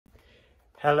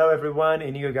Hello everyone,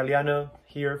 Inigo Galliano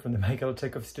here from the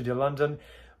Chekhov Studio London.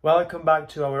 Welcome back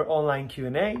to our online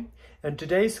Q&A. And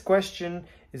today's question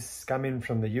is coming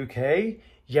from the UK.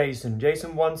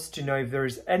 Jason wants to know if there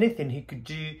is anything he could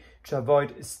do to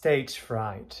avoid stage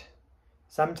fright.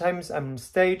 Sometimes I'm on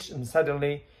stage and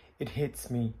suddenly it hits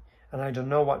me and I don't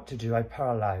know what to do, I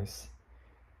paralyze.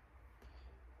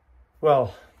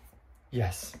 Well,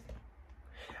 yes.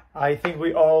 I think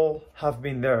we all have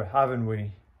been there, haven't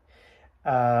we?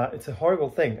 It's a horrible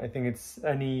thing. I think it's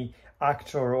any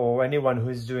actor or anyone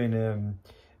who's doing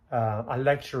a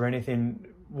lecture or anything,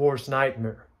 worst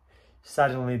nightmare.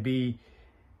 Suddenly be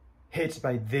hit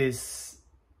by this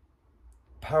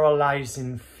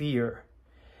paralyzing fear.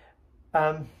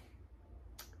 But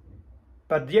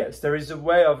yes, there is a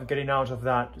way of getting out of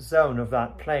that zone, of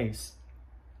that place.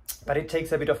 But it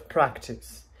takes a bit of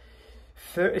practice.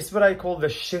 It's what I call the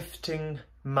shifting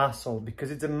muscle, because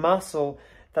it's a muscle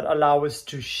that allow us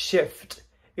to shift.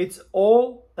 It's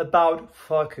all about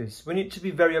focus. We need to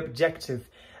be very objective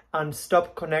and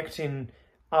stop connecting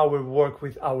our work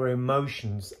with our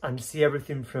emotions and see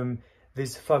everything from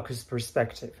this focused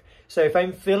perspective. So if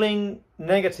I'm feeling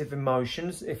negative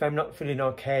emotions, if I'm not feeling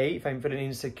okay, if I'm feeling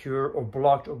insecure or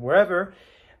blocked or wherever,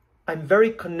 I'm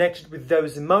very connected with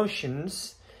those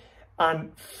emotions,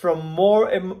 and from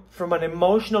an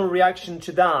emotional reaction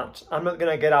to that, I'm not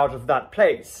gonna get out of that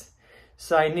place.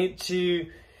 So I need to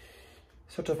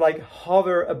sort of like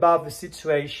hover above the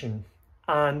situation.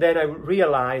 And then I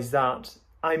realize that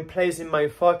I'm placing my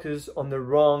focus on the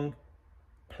wrong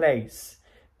place.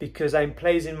 Because I'm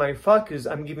placing my focus,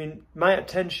 I'm giving my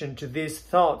attention to these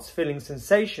thoughts, feelings,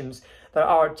 sensations that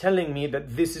are telling me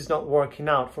that this is not working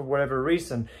out for whatever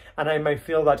reason. And I might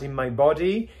feel that in my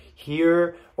body,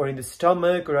 here, or in the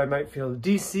stomach, or I might feel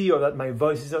dizzy, or that my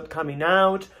voice is not coming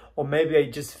out, or maybe I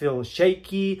just feel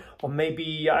shaky, or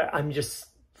maybe I'm just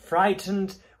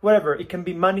frightened, whatever. It can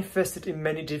be manifested in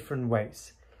many different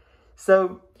ways.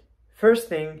 So first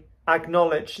thing,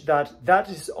 acknowledge that that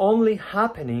is only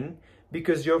happening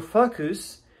because your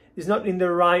focus is not in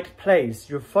the right place.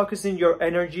 You're focusing your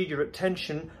energy, your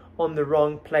attention on the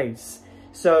wrong place.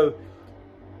 So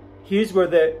here's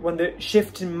where when the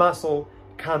shifting muscle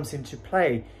comes into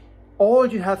play. All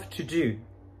you have to do,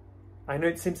 I know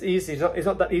it seems easy, it's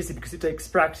not that easy because it takes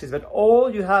practice, but all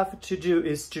you have to do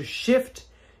is to shift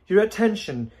your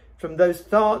attention from those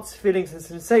thoughts, feelings and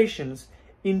sensations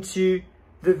into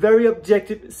the very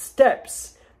objective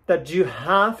steps that you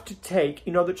have to take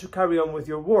in order to carry on with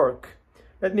your work.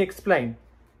 Let me explain.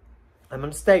 I'm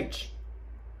on stage.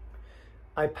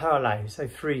 I paralyze, I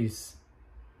freeze.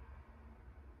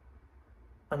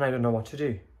 And I don't know what to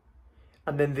do.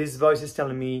 And then this voice is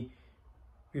telling me,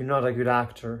 you're not a good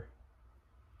actor.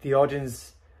 The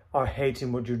audience are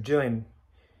hating what you're doing.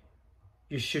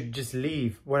 You should just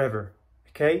leave, whatever,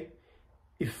 okay?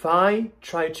 If I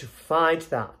try to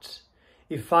fight that,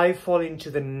 if I fall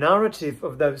into the narrative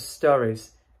of those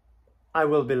stories, I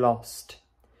will be lost.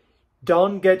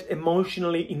 Don't get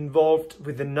emotionally involved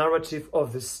with the narrative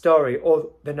of the story or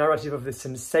the narrative of the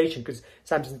sensation, because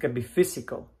sometimes it can be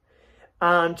physical.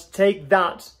 And take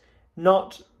that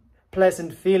not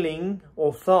pleasant feeling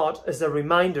or thought as a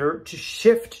reminder to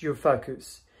shift your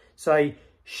focus. So I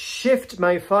shift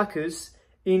my focus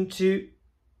into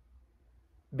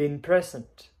being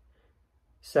present.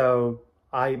 So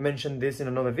I mentioned this in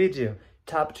another video.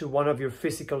 Tap to one of your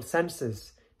physical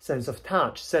senses. Sense of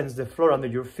touch, sense the floor under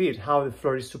your feet, how the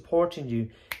floor is supporting you.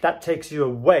 That takes you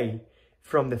away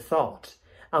from the thought.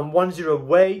 And once you're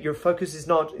away, your focus is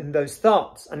not in those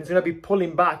thoughts and it's going to be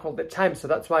pulling back all the time. So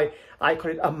that's why I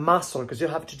call it a muscle, because you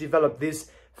have to develop this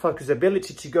focus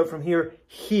ability to go from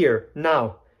here,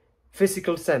 now.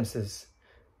 Physical senses,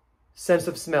 sense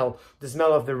of smell, the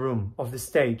smell of the room, of the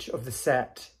stage, of the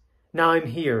set. Now I'm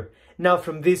here. Now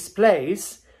from this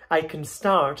place, I can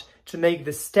start to make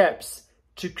the steps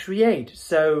to create.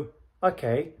 So,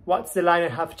 okay, what's the line I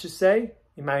have to say?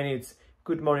 In mine it's,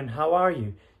 good morning, how are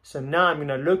you? So now I'm going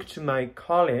to look to my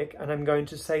colleague and I'm going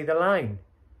to say the line.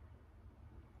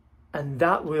 And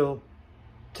that will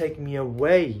take me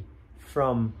away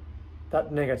from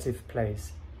that negative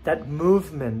place, that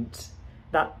movement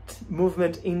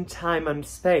in time and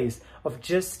space of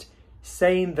just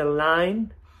saying the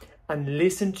line and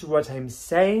listen to what I'm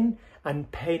saying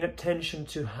and paying attention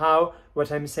to how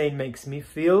what I'm saying makes me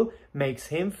feel, makes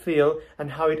him feel,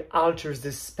 and how it alters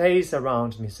the space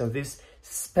around me. So this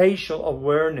spatial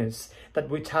awareness that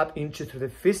we tap into through the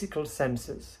physical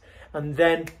senses, and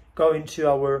then go into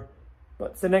our,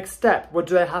 what's the next step? What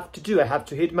do I have to do? I have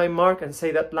to hit my mark and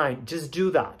say that line. Just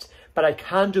do that. but I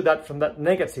can't do that from that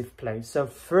negative place. So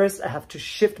first I have to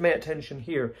shift my attention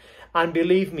here. And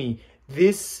believe me,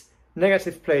 this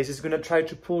negative place is going to try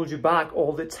to pull you back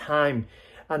all the time.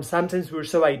 And sometimes we're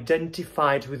so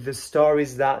identified with the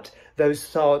stories that those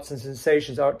thoughts and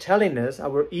sensations are telling us,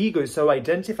 our ego is so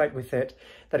identified with it,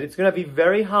 that it's going to be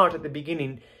very hard at the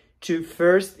beginning to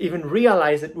first even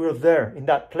realize that we're there in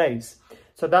that place.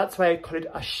 So that's why I call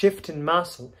it a shifting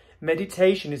muscle.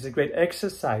 Meditation is a great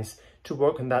exercise to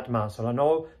work on that muscle, and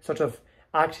all sort of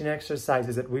acting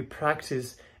exercises that we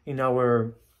practice in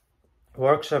our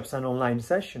workshops and online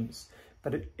sessions.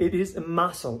 But it is a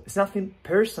muscle. It's nothing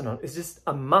personal. It's just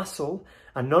a muscle,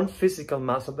 a non-physical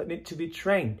muscle that needs to be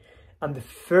trained. And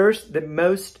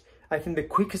I think the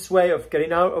quickest way of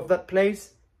getting out of that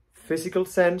place, physical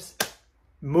sense,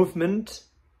 movement,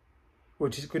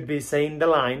 which could be saying the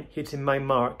line, hitting my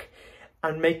mark,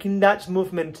 and making that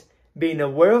movement, being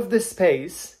aware of the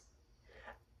space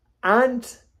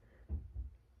and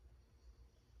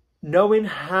knowing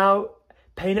how,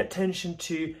 paying attention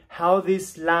to how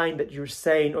this line that you're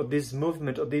saying, or this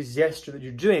movement, or this gesture that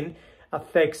you're doing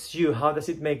affects you. How does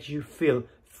it make you feel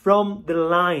from the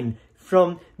line,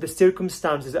 from the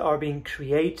circumstances that are being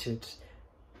created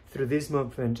through this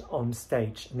movement on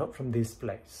stage, not from this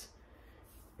place.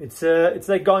 It's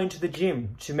like going to the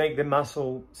gym to make the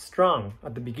muscle strong.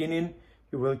 At the beginning,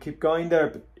 you will keep going there,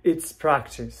 but it's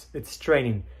practice, it's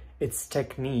training, it's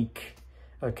technique,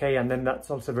 okay? And then that's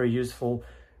also very useful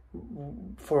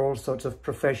for all sorts of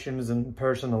professions and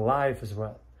personal life as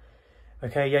well.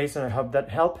 Okay, Jason, I hope that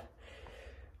helped.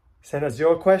 Send us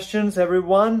your questions,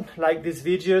 everyone. Like this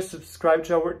video, subscribe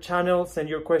to our channel, send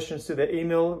your questions to the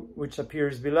email which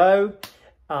appears below,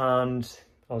 and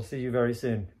I'll see you very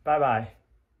soon. Bye-bye.